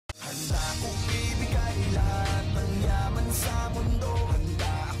kong ibigay lahat ng yaman sa mundo.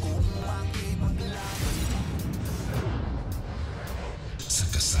 Handa akong makipaglaban. Sa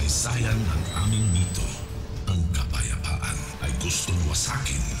kasaysayan ng aming mito, ang kapayapaan ay gustong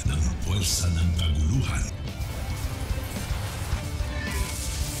wasakin ng puwersa ng kaguluhan.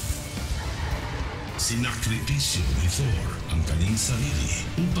 Sinakripisyo ni Thor ang kanyang sarili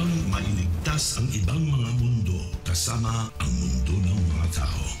upang mailigtas ang ibang mga mundo kasama ang mundo ng mga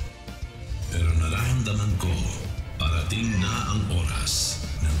tao. Pero nararamdaman ko, parating na ang oras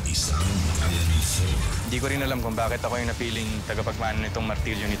ng isang kaya ni Thor. Hindi ko rin alam kung bakit ako yung napiling tagapagmana nitong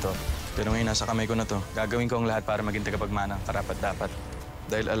martilyo nito. Pero ngayon nasa kamay ko na to. Gagawin ko ang lahat para maging tagapagmana karapat-dapat.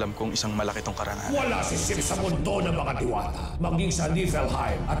 Dahil alam kong isang malaki tong karangalan. Wala si Sif sa mundo ng mga diwata, maging sa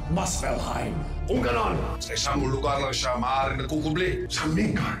Niflheim at Muspelheim. Kung ganon, sa isang lugar lang siya maaaring nagkukubli, sa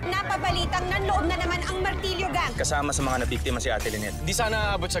Midgard. Napabalitang nanloob na naman ang martilyo gang. Kasama sa mga nabiktima si Ate Lynette. Di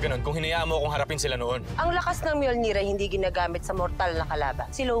sana aabot sa ganun kung hinayaan mo akong harapin sila noon. Ang lakas ng Mjölnir ay hindi ginagamit sa mortal na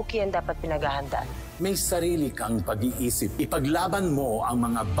kalaban. Si Loki ang dapat pinaghahandaan. May sarili kang pag-iisip. Ipaglaban mo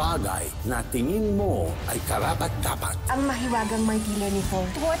ang mga bagay na tingin mo ay karapat-dapat. Ang mahiwagang martilyo ni Thor.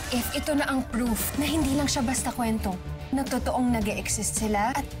 What if ito na ang proof na hindi lang siya basta kwento? Na totoong nag-e-exist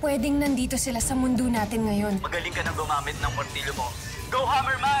sila at pwedeng nandito sila sa mundo natin ngayon. Magaling ka nang gumamit ng martilyo mo. Go,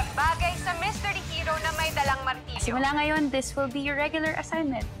 Hammerman! Bagay sa mystery hero na may dalang martilyo. Simula ngayon, this will be your regular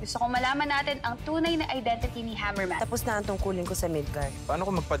assignment. Gusto kong malaman natin ang tunay na identity ni Hammerman. Tapos na ang tungkulin ko sa Midgard. Paano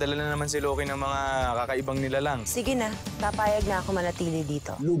kung magpadala na naman si Loki ng mga kakaibang nilalang? Sige na, papayag na ako manatili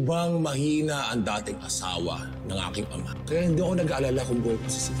dito. lubang mahina ang dating asawa ng aking ama. Kaya hindi ako nag-aalala kung buhay ko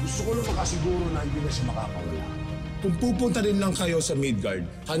si Sif. Gusto ko lang makasiguro na hindi na siya makakawala. Kung pupunta rin lang kayo sa Midgard,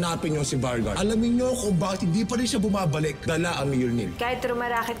 hanapin niyo si Vargar. Alamin niyo kung bakit hindi pa rin siya bumabalik. Dala ang Mjölnir. Kahit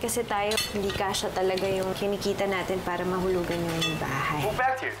rumarakit kasi tayo, hindi kasya talaga yung kinikita natin para mahulugan yung bahay. Go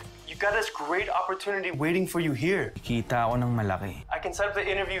back here. You got this great opportunity waiting for you here. Kita ako ng malaki. I can set up the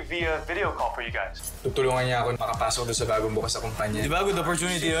interview via video call for you guys. Tutulungan niya ako makapasok doon sa bagong bukas sa kumpanya. Di ba good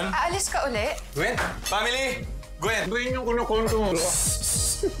opportunity yun? Aalis ka uli? Gwen! Family! Gwen! Gwen yung kunakonto mo.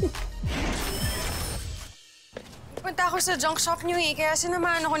 Punta ako sa junk shop niyo eh, kaya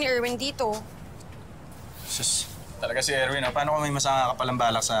sinamahan ako ni Erwin dito. Sus, talaga si Erwin, paano kung may masama ka palang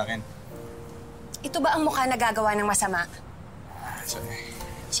balak sa akin? Ito ba ang mukha na gagawa ng masama?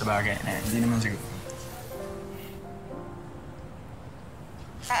 Sa bagay, hindi naman siguro.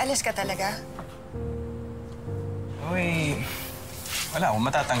 Aalis ka talaga? Uy, wala akong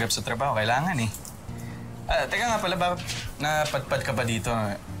matatanggap sa trabaho. Kailangan eh. Teka nga pala, bakit napadpad ka pa dito?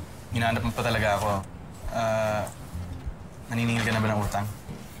 Hinahanap mo pa talaga ako. Naniningil ka na ba ng utang?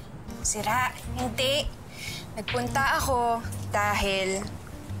 Sira, hindi. Nagpunta ako dahil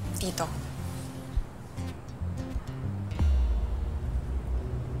dito.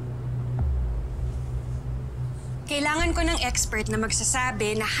 Kailangan ko ng expert na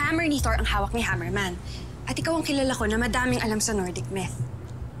magsasabi na hammer ni Thor ang hawak ni Hammerman. At ikaw ang kilala ko na madaming alam sa Nordic myth.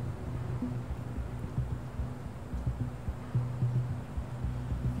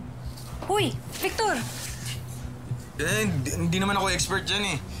 Uy, Victor! Hindi naman ako expert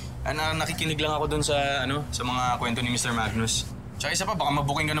dyan eh. Nakikinig lang ako dun sa, sa mga kwento ni Mr. Magnus. Tsaka isa pa, baka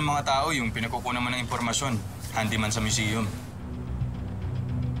mabuking ka ng mga tao yung pinagkukunan mo ng impormasyon. Handyman sa museum.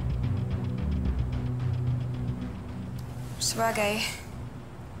 Sabagay.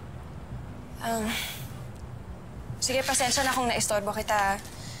 Sige, pasensya na kung naistorbo kita.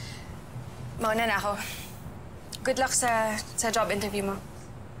 Mauna na ako. Good luck sa job interview mo.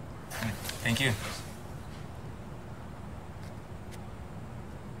 Thank you.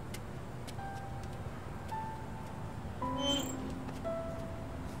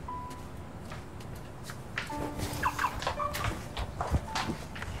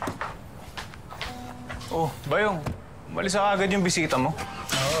 Oh, Bayong. Umalis na agad yung bisita mo.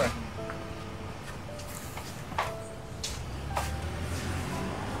 Oo eh.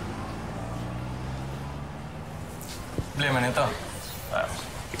 Problema nito.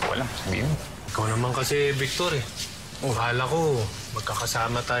 Hindi ko alam. Sabihin mo. Ikaw naman kasi, Victor eh. Akala ko,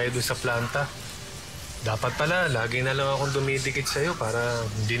 magkakasama tayo doon sa planta. Dapat pala, lagi na lang akong dumidikit sa'yo para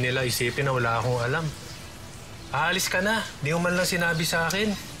hindi nila isipin na wala akong alam. Aalis ka na. Di mo man lang sinabi sa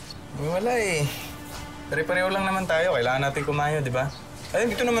akin. Wala eh. Pare-pareho lang naman tayo. Kailangan natin kumayo, di ba?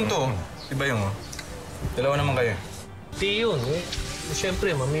 Ayun, ito naman to. Di ba yung? Dalawa naman kayo. Di yun eh.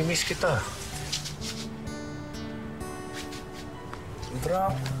 Siyempre, mamimiss kita.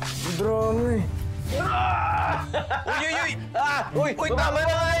 Drama eh. Uy! Uy, tama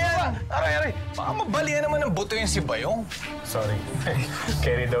na nga yan! Aray! Baka mabalian naman ng buto yan si Bayong. Sorry.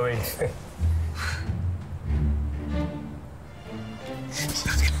 Carried away.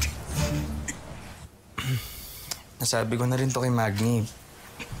 Nasabi ko na rin to kay Magni.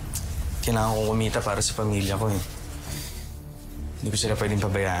 Kailangan kong kumita para sa pamilya ko eh. Hindi ko sila pwedeng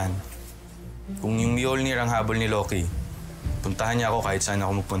pabayaan. Kung yung Mjölnir ang habol ni Loki, puntahan niya ako kahit saan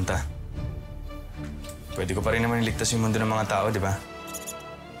ako magpunta. Pwede ko pa rin naman iligtas yung mundo ng mga tao, di ba?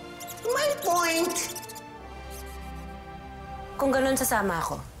 My point! Kung ganun, sasama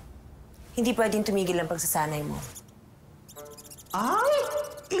ako. Hindi pwedeng tumigil ang pagsasanay mo. Ay!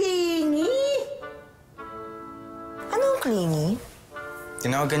 Clingy! Anong clingy?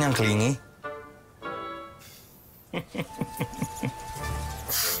 Tinawag ka niyang clingy?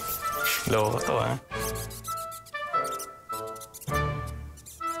 Loko to, ha?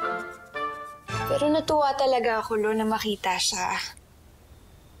 Pero natuwa talaga ako, Lo, na makita siya.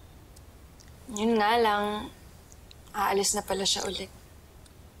 Yun nga lang, aalis na pala siya ulit.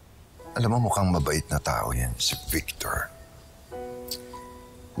 Alam mo, mukhang mabait na tao yan, si Victor.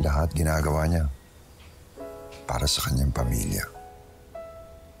 Lahat ginagawa niya para sa kanyang pamilya.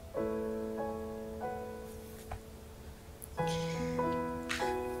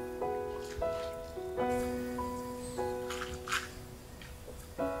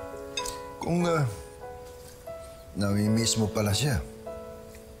 Kung namimiss mo pala siya,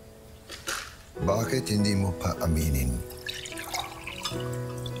 bakit hindi mo pa aminin?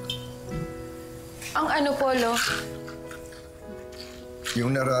 Ang ano po, Lo?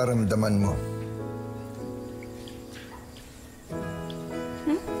 Yung nararamdaman mo.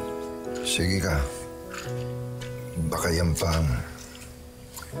 Sige ka. Baka yan pa ang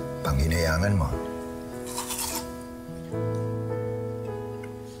panghinayangan mo.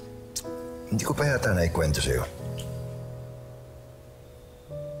 Hindi ko pa yata naikwento sa'yo.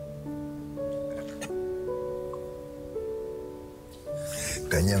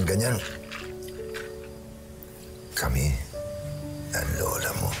 Ganyan-ganyan. Kami, ang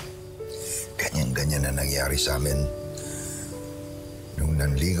lola mo. Ganyan-ganyan na nangyari sa amin. Nung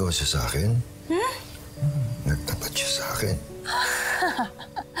nanligaw siya sa akin, nagtapat siya sa akin.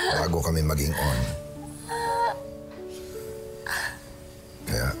 Bago kami maging on.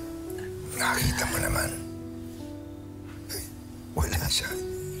 Kaya, nakita mo naman. Wala siya.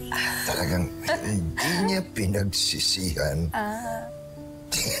 Talagang hindi niya pinagsisihan.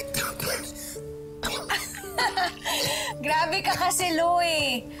 Grabe ka kasi, Lo,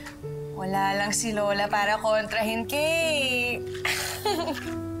 eh. Wala lang si Lola para kontrahin kay.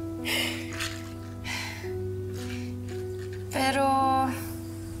 Pero,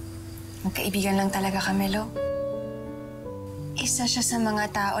 magkaibigan lang talaga kami, Lo. Isa siya sa mga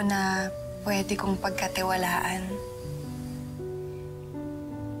tao na pwede kong pagkatiwalaan.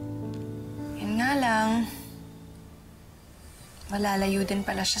 Yun nga lang, malalayo din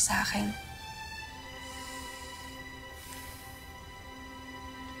pala siya sa akin.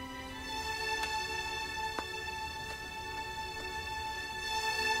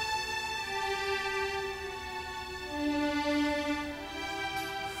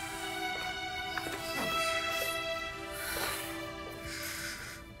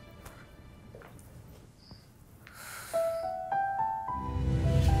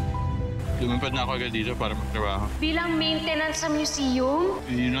 Lumipad na ako agad dito para magtrabaho. Bilang maintenance sa museum?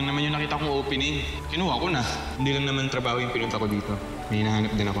 Yun lang naman yung nakita kong opening. Kinuha ko na. Hindi lang naman trabaho yung pinunta ko dito. May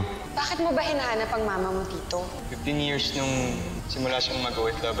hinahanap din ako. Bakit mo ba hinahanap ang mama mo dito? 15 years nung simula siyang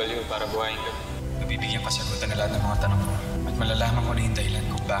mag-OFW para buhayin ko. Nabibigyan kasagutan na lahat ng mga tanong ko. At malalaman ko na yung dahilan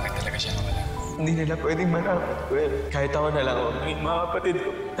kung bakit talaga siya nawala. Hindi nila pwedeng malaman, Well. Kahit ako na lang ako, ng mga kapatid ko.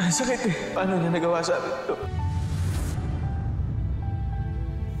 Sakit eh. Paano niya nagawa sa amin ito?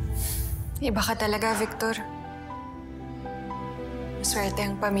 Iba ka talaga, Victor. Maswerte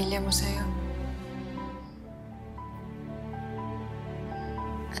ang pamilya mo sa'yo.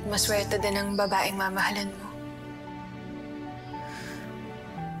 At maswerte din ang babaeng mamahalan mo.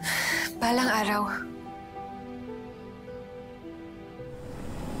 Balang araw.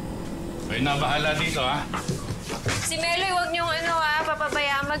 Kayo na bahala dito, ha? Si Meloy, huwag niyong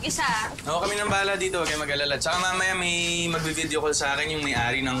papabayaan mag-isa. Ako kami nang bahala dito, huwag kayo mag-alala. Tsaka mamaya may magbe-video call sa akin yung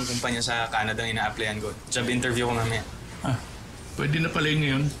may-ari ng kumpanya sa Canada na ina-applyan ko. Job interview ko mamaya. Pwede na pala yun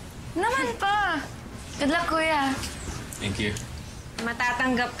ngayon. Naman pa. Good luck, Kuya. Thank you.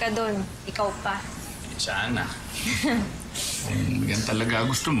 Matatanggap ka doon. Ikaw pa. Sana. Kung yan talaga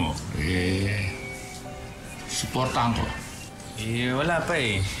gusto mo, supportahan ko. Wala pa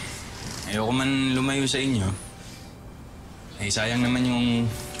eh. Ayoko man lumayo sa inyo. Sayang naman yung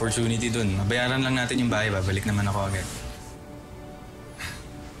opportunity dun. Mabayaran lang natin yung bahay, babalik naman ako agad.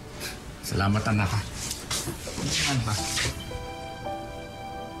 Salamat, anak. Saan pa?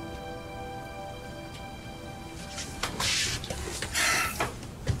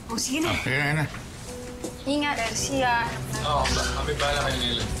 Sige na. Okay na. Ingat. Siya. Oo, kami bahala kayo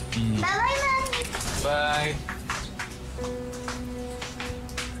nila. Bye-bye, Mami! Bye!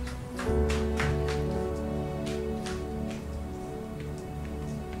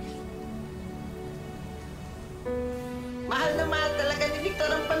 Mahal na mahal talaga ni Victor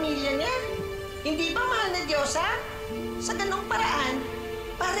ang pamilya niya. Hindi ba mahal na Diyosa? Sa ganong paraan,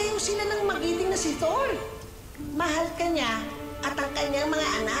 pareho sila ng magiting na si Thor. Mahal ka niya at ang kanyang mga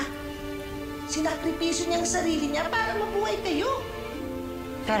anak. Sinakripisyo niya ang sarili niya para mabuhay kayo.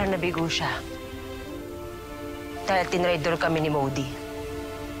 Pero nabigo siya. Dahil tinraidor kami ni Modi.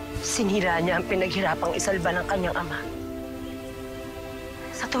 Sinira niya ang pinaghirapang isalba ng kanyang ama.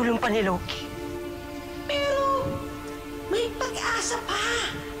 Sa tulong pa ni Loki. Pero may pag-asa pa.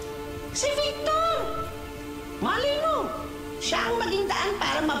 Si Victor! Malay mo, siya ang maging daan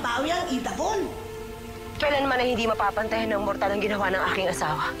para mabawi ang Idabon. Kailanman ay hindi mapapantayan ng mortal ang ginawa ng aking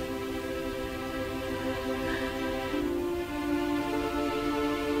asawa.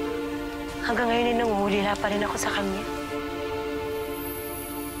 Hanggang ngayon ay nangungulila pa rin ako sa kanya.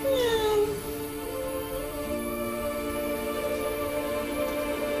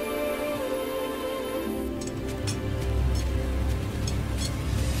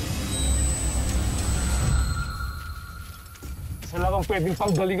 Sila bang pwedeng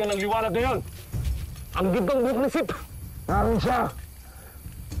panggalingan ng liwanag ngayon? Ang gintong buhok ni Sip! Naroon siya!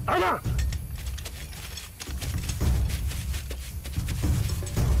 Tama!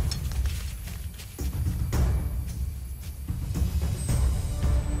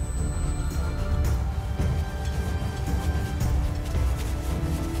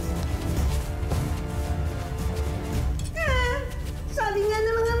 Sabi nga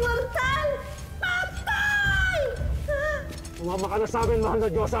ng mga mortal, patay! Umama ka na sa amin, mahal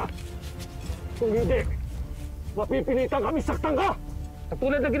na Diyosa! Kung hindi, mapipilitan kami saktan ka!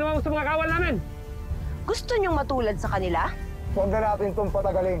 Katulad na ginawa mo sa mga kawal namin! Gusto niyong matulad sa kanila? Huwag na natin itong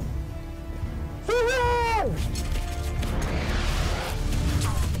patagalin. Sumunod!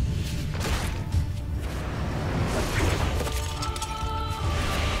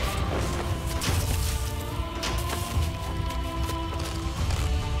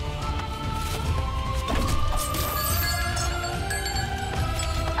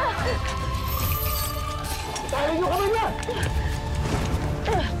 Tayo niyo kami niya!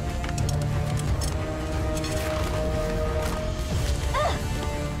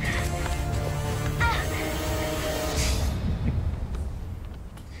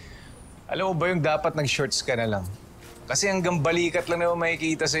 Alam mo ba yung dapat nag-shorts ka na lang? Kasi hanggang balikat lang naman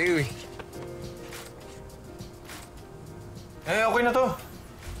makikita sa'yo eh. Eh, okay na to.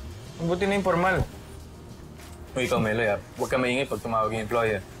 Mabuti na yung formal. O ikaw, Meloy, huwag ka maingay pag tumawag yung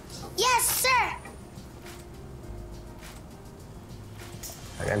employer. Yes, sir!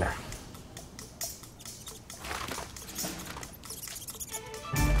 Ayala.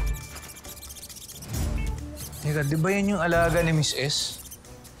 Teka, di ba yan yung alaga ni Miss S?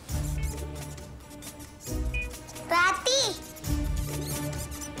 Rati!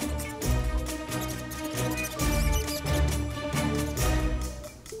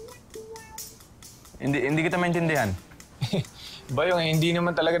 Hindi kita maintindihan. Ba yung hindi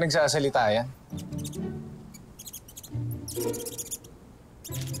naman talaga nagsasalita yan?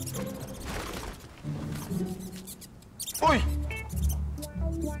 Uy!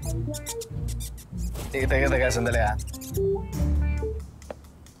 Teka, sandali ha.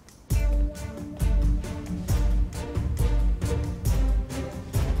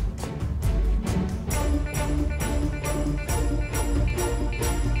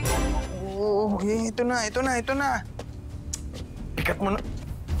 Okay, ito na. Pikat mo na.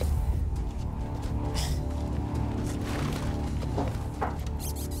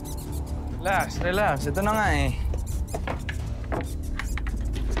 Relax. Ito na nga eh.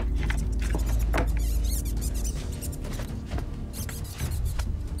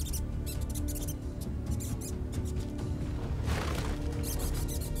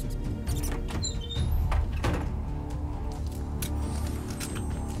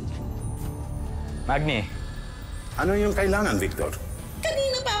 Magni. Ano yung kailangan, Victor?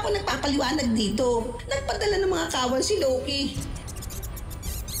 Kanina pa ako nagpapaliwanag dito. Nagpadala ng mga kawal si Loki.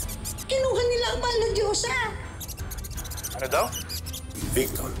 Kinuha nila ang mahal na Diyosa. Ano daw?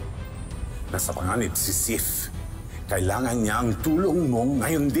 Victor, nasa panganib si Sif. Kailangan niya ang tulong mo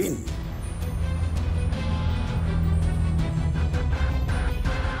ngayon din.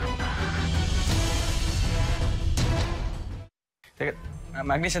 Teka,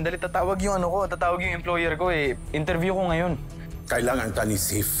 Magni, sandali. Tatawag yung employer ko eh. Interview ko ngayon. Kailangan ka ni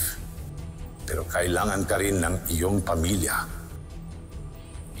Sif. Pero kailangan ka rin ng iyong pamilya.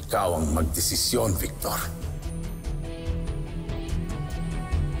 ikaw ang magdesisyon, Victor.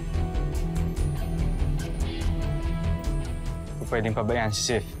 Kung pwedeng pabayaan si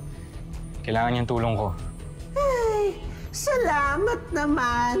Sif. Kailangan niyang tulong ko. Ay, salamat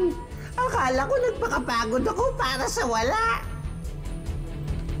naman. Akala ko nagpakapagod ako para sa wala.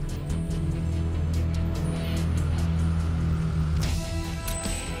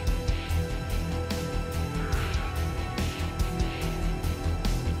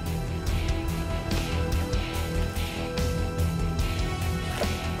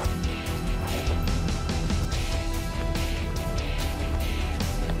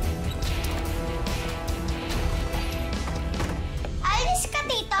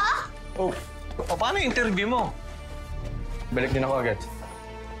 Paano yung interview mo? Balik din ako agad.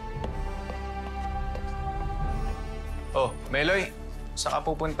 Oh, Meloy, saan ka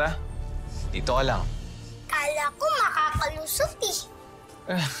pupunta? Dito ka lang. Kala ko makakalusot eh.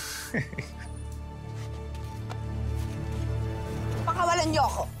 Pakawalan niyo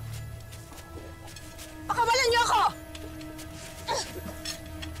ako! Pakawalan niyo ako!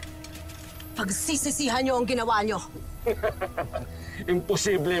 Pagsisisihan niyo ang ginawa niyo.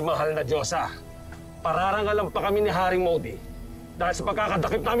 Imposible, mahal na Diyosa. Pararangalan pa kami ni Haring Modi dahil sa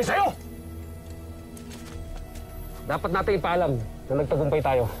pagkakadakip namin sa'yo! Dapat natin ipaalam na nagtagumpay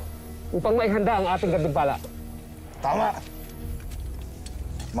tayo upang maihanda ang ating gantimpala. Tama!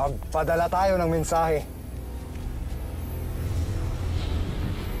 Magpadala tayo ng mensahe.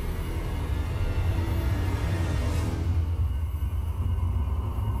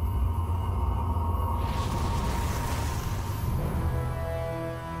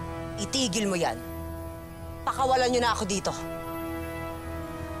 Itigil mo yan. Pakawalan niyo na ako dito.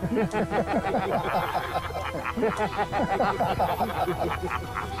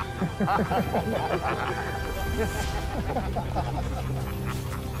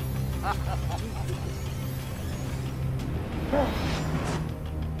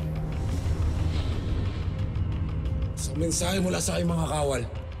 Sa mensahe mula sa aking mga kawal,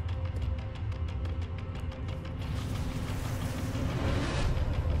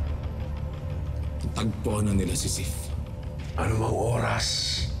 tagpuan na nila si Sif. Anumang oras,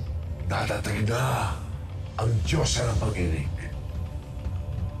 dadating na ang Diyos ng pag-ibig.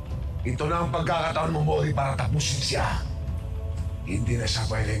 Ito na ang pagkakataon mo, Modi, para tapusin siya. Hindi na siya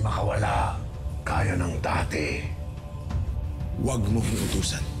pwedeng makawala kaya ng dati. Huwag mo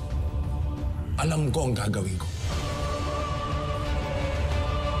hinutusan. Alam ko ang gagawin ko.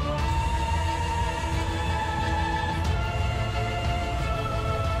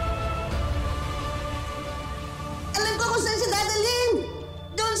 Alam ko kung saan siya dadalhin!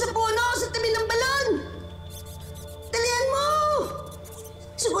 Doon sa puno, sa tabi ng balon! Dalihan mo!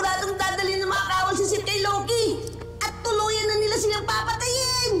 Siguradong dadalhin ng mga kawal si Sif kay Loki! At tuluyan na nila silang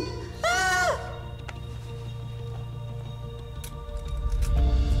papatayin! Ah!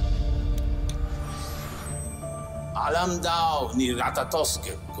 Alam daw ni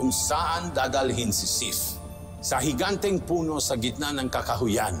Ratatosk kung saan dadalhin si Sif. Sa higanteng puno sa gitna ng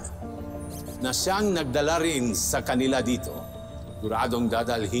kakahuyan na siyang nagdala rin sa kanila dito. Siguradong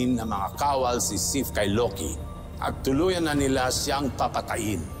dadalhin ng mga kawal si Sif kay Loki at tuluyan na nila siyang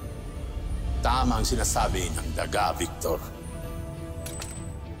papatayin. Tama ang sinasabi ng daga, Victor.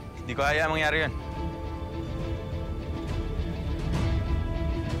 Hindi ko kaya mangyari yun.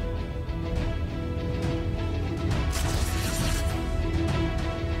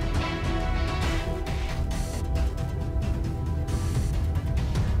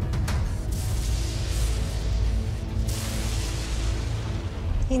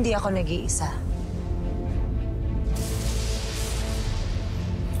 Hindi ako nag-iisa.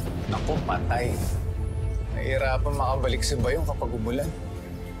 Naku, patay. Nahihirapan makabalik si Bayong kapag umulan.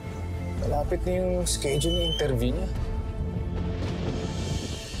 Malapit na yung schedule ng interview niya.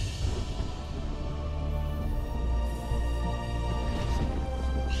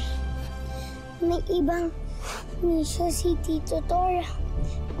 May ibang misyo si Tito Thor.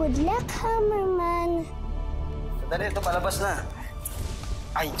 Good luck, Hammerman. Sandali, ito palabas na.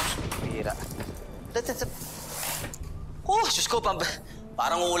 Ay, bihira. Oh, Diyos ko,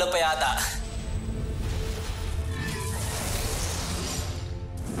 parang uulan pa yata.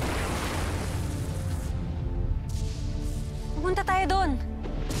 Pupunta tayo doon.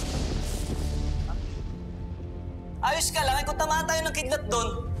 Ayos ka lang, kung tamaan tayo ng kidlat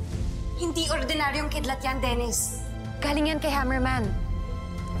doon. Hindi ordinaryong kidlat yan, Dennis. Galing yan kay Hammerman.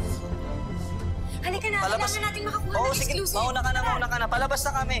 Halika na, kailangan natin makakuha ng exclusive. Mauna ka na. Palabas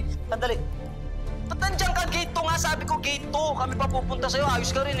na kami. Sandali. Ba't nandiyan ka? Gate 2 nga, sabi ko gate 2. Kami pa pupunta sa'yo.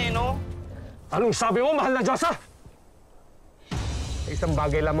 Ayos ka rin eh, no? Anong sabi mo, mahal na Diyosa? isang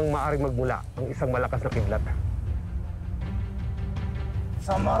bagay lamang maaaring magmula ang isang malakas na kidlat.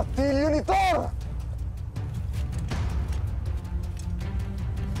 Sa martilyo ni Thor!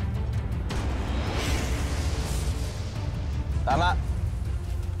 Tama.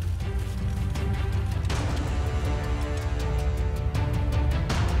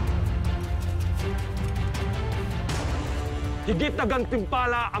 Higit na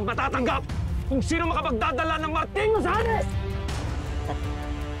gantimpala ang matatanggap kung sino makapagdadala ng martilyo sa hanes!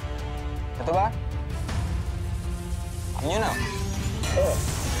 Ito ba? Yun na. Oo.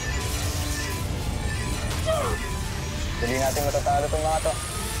 Dali natin matatalo itong mga to.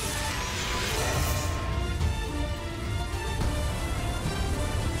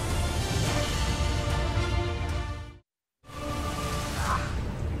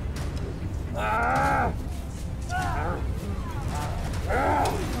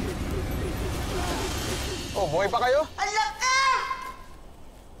 Oh, buhay pa kayo? Alak ka!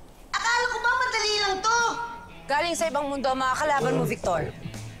 Akala ko ba madali lang to? Galing sa ibang mundo ang mga kalaban mo, Victor.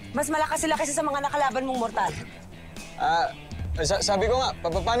 Mas malakas sila kaysa sa mga nakalaban mong mortal. Sabi ko nga,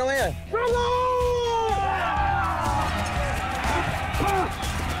 paano ngayon? Bravo!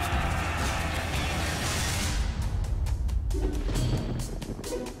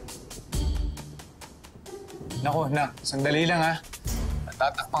 Naku, nak, sandali lang ha.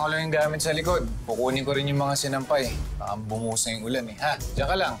 Tatakpan ko lang yung gamit sa likod. Kukunin ko rin yung mga sinampay. Baka bumuhos na yung ulan eh. Ha? Diyan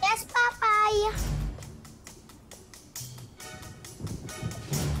ka lang. Yes, Papay.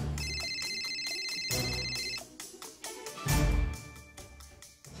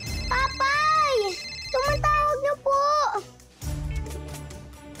 Papay! Tumatawag niyo po!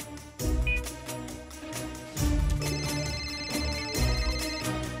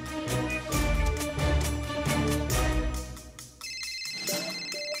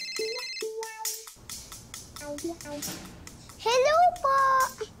 Hello po!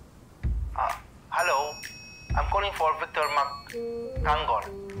 Hello. I'm calling for Victor Magtanggol.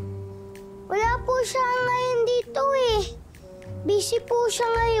 Wala po siya ngayon dito eh. Busy po siya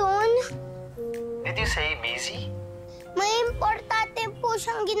ngayon. Did you say busy? May importante po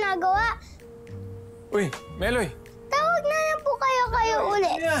siyang ginagawa. Uy, Meloy. Tawag na lang po kayo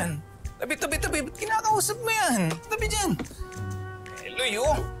ulit. Ano yan? Tabi. Ba't kinakausap mo yan? Tabi dyan. Meloy,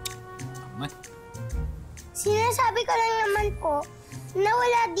 oh. Sinasabi ko lang naman po na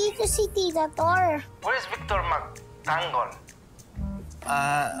wala dito si Tita Thor. Where is Victor Magtanggol?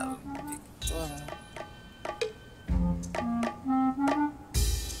 Victor.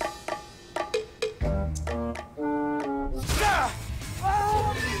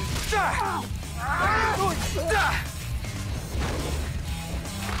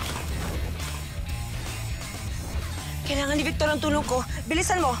 Kailangan ni Victor ang tulong ko.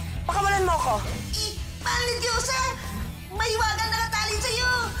 Bilisan mo. Pakawalan mo ako. Mahal na Diyosa! May hiwagang nakatali sa'yo!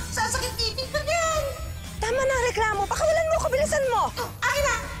 Sasakit tipid pa yan! Tama na ang reklamo. Pakawalan mo ako. Bilisan mo. Akin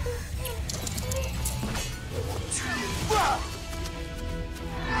na!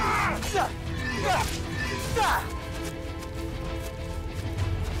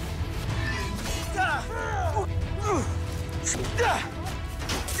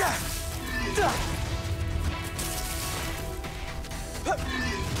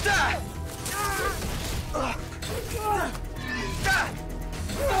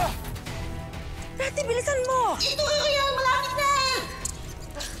 Rati, bilisan mo! Ito kaya malapit na!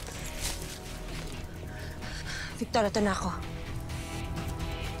 Victor, ito na ako.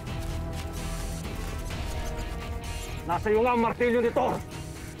 Nasa iyo nga ang martilyo ni Thor.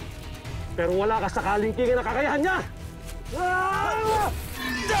 Pero wala ka sa kalingkingan na kakayahan niya!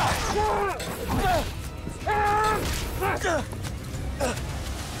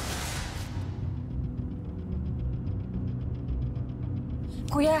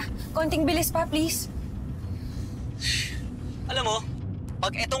 Kuya, konting bilis pa, please. Alam mo,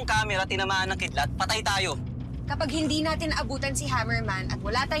 pag etong camera tinamaan ng kidlat, patay tayo. Kapag hindi natin abutan si Hammerman at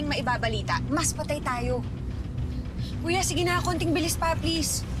wala tayong maibabalita, mas patay tayo. Kuya, sige na, konting bilis pa,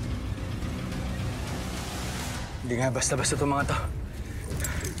 please. Hindi nga, basta-basta itong mga to.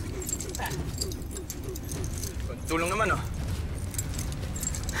 Tulong naman, oh.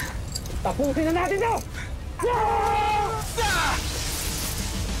 Tapusin na natin ito!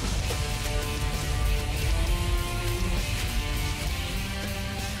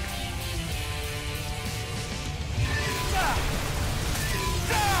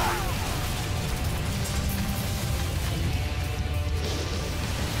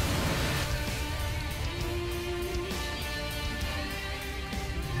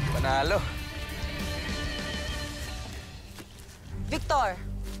 Panalo. Victor!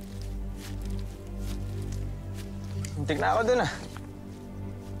 Hintik na ako dun, ah.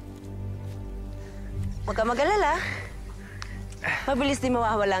 Huwag ka mag-alala. Mabilis din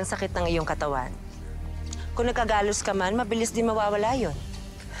mawawala ang sakit ng iyong katawan. Kung nagkagalos ka man, mabilis din mawawala yon.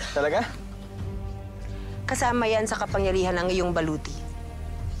 Talaga? Kasama yan sa kapangyarihan ng iyong baluti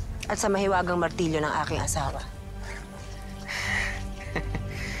at sa mahiwagang martilyo ng aking asawa.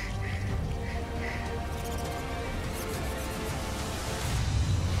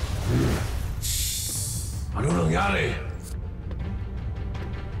 Ano nangyari?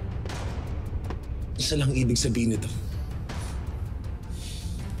 Isa lang ibig sabihin nito.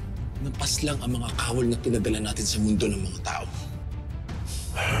 Nampas lang ang mga kawal na pinadala natin sa mundo ng mga tao.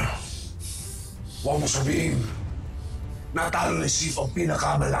 Huwag mo sabihin, natalo ni Sif ang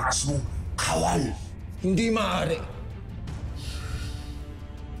pinakamalakas mong kawal. Hindi maaari.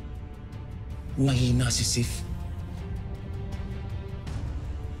 Mahina si Sif.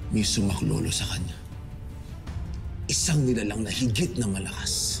 May sumaklolo sa kanya. Isang nilalang na higit na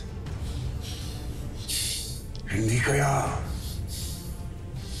malakas. Hindi kaya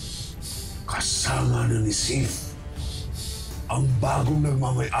kasama na ni Sif ang bagong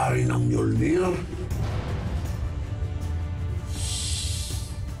nagmamay-ari ng Mjölnir?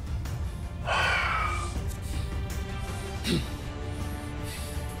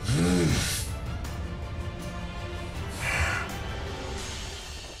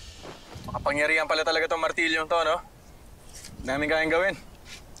 Makapangyarihan pala talaga tong martilyong to, no? Namin kayang gawin.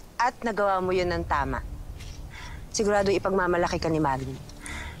 At nagawa mo yun ng tama. Sigurado ipagmamalaki ka ni Magni.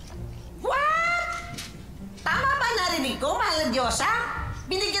 What? Tama ba narinig ko, mahal na Diyosa?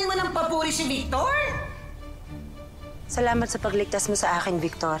 Binigyan mo ng papuri si Victor? Salamat sa pagligtas mo sa akin,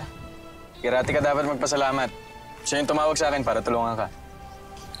 Victor. Kirati ka dapat magpasalamat. Siya yung tumawag sa akin para tulungan ka.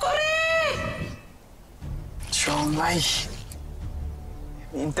 Correct! Siomay.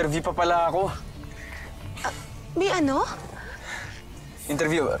 May interview pa pala ako. May ano?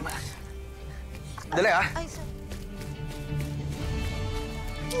 Interview. Dali, ah. Ay,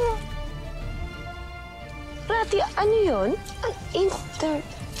 Rati, ano yun?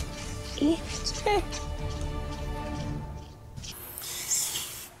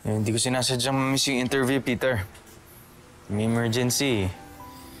 Hindi ko sinasadyang mamiss yung interview, Peter. May emergency.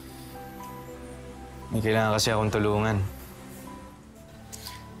 May kailangan kasi akong tulungan.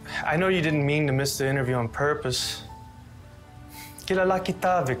 I know you didn't mean to miss the interview on purpose. Kilala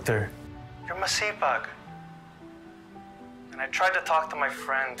kita, Victor. You're masipag. And I tried to talk to my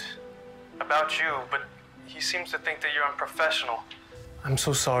friend about you, but he seems to think that you're unprofessional. I'm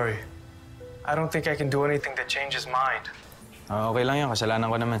so sorry. I don't think I can do anything to change his mind. Okay lang yan.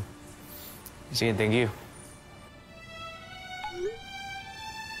 Kasalanan ko naman. Sige, thank you.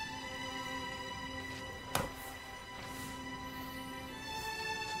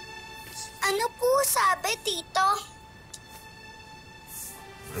 Ano po sabi, Tito?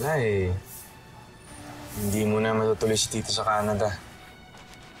 Wala eh. Hindi mo na matutuloy si Tito sa Canada.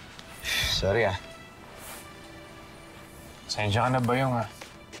 Sorry, ah. Sensya ka na ba yung,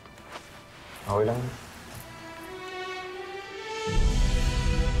 Okay lang.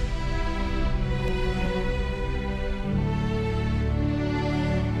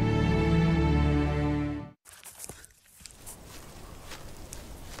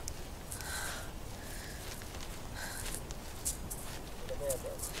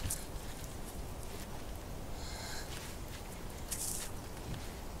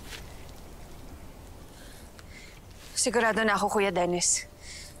 Sigurado na ako, Kuya Dennis.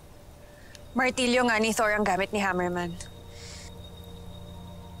 Martilyo nga ni Thor ang gamit ni Hammerman.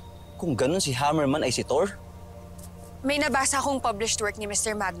 Kung ganun si Hammerman ay si Thor? May nabasa akong published work ni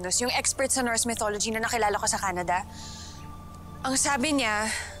Mr. Magnus, yung expert sa Norse Mythology na nakilala ko sa Canada. Ang sabi niya,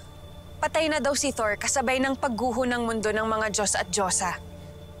 patay na daw si Thor kasabay ng pagguho ng mundo ng mga Diyos at Diyosa.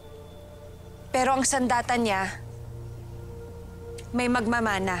 Pero ang sandata niya, may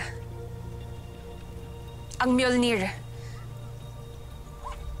magmamana. Ang Mjölnir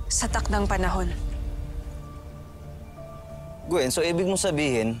sa takdang panahon. Gwen, so ibig mong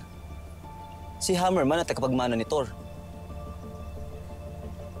sabihin, si Hammerman at tagapagmana ni Thor.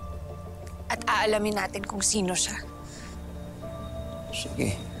 At aalamin natin kung sino siya.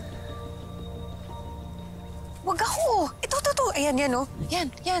 Sige. Wag ako! Ito. Ayan, yan, oh.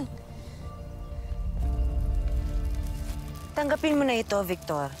 Yan. Tanggapin mo na ito,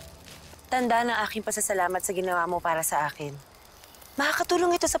 Victor. Tanda ng aking pasasalamat sa ginawa mo para sa akin.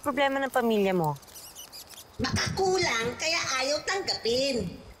 Makakatulong ito sa problema ng pamilya mo. Makakulang, kaya ayaw tanggapin.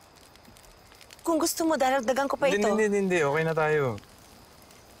 Kung gusto mo, daragdagan ko pa ito. Hindi. Okay na tayo.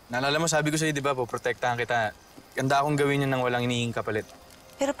 Naalala mo, sabi ko sa'yo, di ba, poprotektahan kita. Ganda akong gawin yun nang walang hinihing kapalit.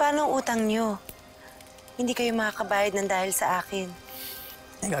 Pero paano ang utang niyo? Hindi kayo makakabayad ng dahil sa akin.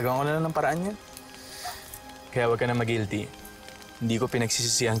 Gagawin ko na lang ng paraan yan. Kaya huwag ka na mag-guilty. Hindi ko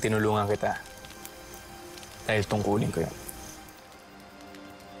pinagsisisihang tinulungan kita. Dahil tungkulin ko yan.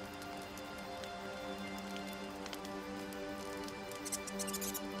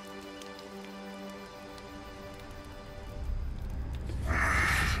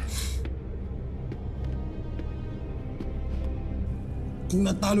 Kung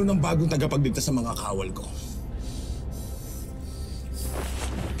natalo ng bagong tagapagligtas sa mga kawal ko,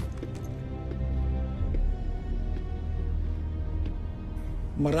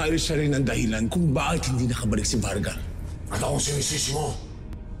 marahil siya rin ang dahilan kung bakit hindi nakabalik si Varga. At ako sinisisi mo.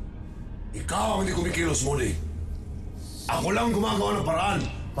 Ikaw ang hindi kumikilos muli. Ako lang gumagawa ng paraan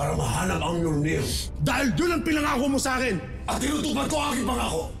para mahanap ang Mjölnir. Dahil doon ang pinangako mo sa akin! At tinutupad ko ang aking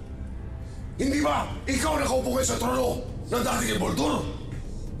pangako. Hindi ba ikaw nakaupo kayo sa trono na dati kay Baldur?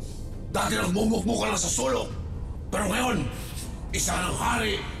 Dati nagmumukmo ka lang sa sulok. Pero ngayon, isa ng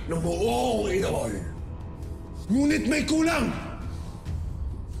hari ng buong Idabol. Ngunit may kulang!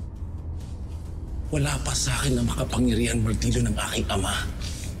 Wala pa sa akin na makapangyarihan martilyo ng aking ama.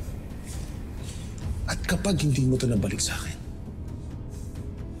 At kapag hindi mo ito nabalik sa akin,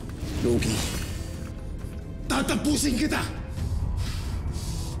 Loki, tatapusin kita!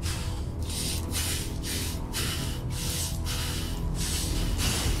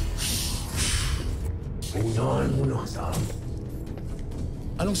 Ganyan mo na, Sam.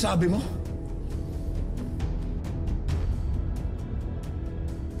 Anong sabi mo?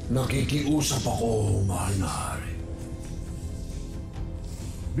 Nakikiusap ako, mahal na hari.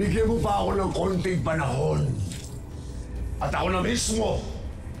 Bigyan mo pa ako ng konting panahon. At ako na mismo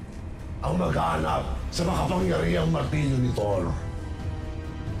ang maghanap sa makapangyarihang martilyo ni Thor.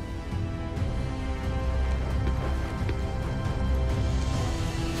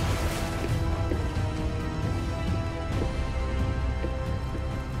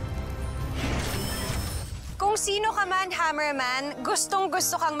 Kung sino ka man, Hammerman,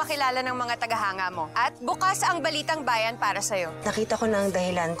 gustong-gusto kang makilala ng mga tagahanga mo. At bukas ang Balitang Bayan para sa'yo. Nakita ko na ang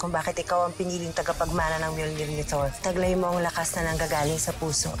dahilan kung bakit ikaw ang piniling tagapagmana ng Mjölnir ni Thor. Taglay mo ang lakas na nanggagaling sa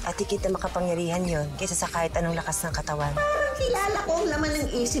puso at higit na makapangyarihan yon kaysa sa kahit anong lakas ng katawan. Kilala ko ang laman ng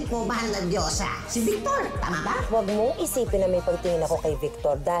isip mo, mahal na Diyosa. Si Victor, tama ba? Huwag mo isipin na may pagtingin ako kay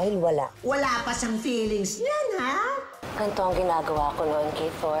Victor dahil wala. Wala pa siyang feelings niyan, ha? Ganito ang ginagawa ko noon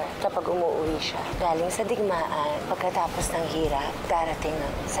kay Thor kapag umuwi siya. Galing sa digmaan, pagkatapos ng hirap, darating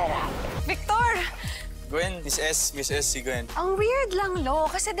ang sarap. Victor! Gwen, Miss S, si Gwen. Ang weird lang, Lo.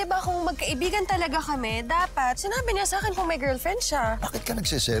 Kasi diba kung magkaibigan talaga kami, dapat sinabi niya sa akin kung may girlfriend siya. Bakit ka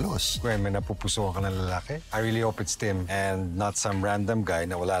nagsiselos? Gwen, may napupusuan ka ng lalaki. I really hope it's Tim and not some random guy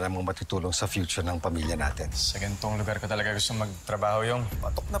na wala namang matutulong sa future ng pamilya natin. Sa ganitong lugar ko talaga gusto magtrabaho yung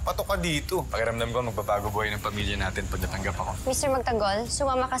patok na patok ka dito. Pakiramdam ko magbabago buhay ng pamilya natin pag natanggap ako. Mr. Magtanggol,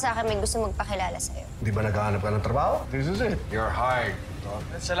 sumama ka sa akin, may gusto magpakilala sa'yo. Di ba naghahanap ka ng trabaho? This is it. You're hired.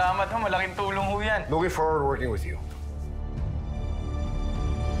 Salamat ho, malaking tulong ho yan. Looking forward to working with you.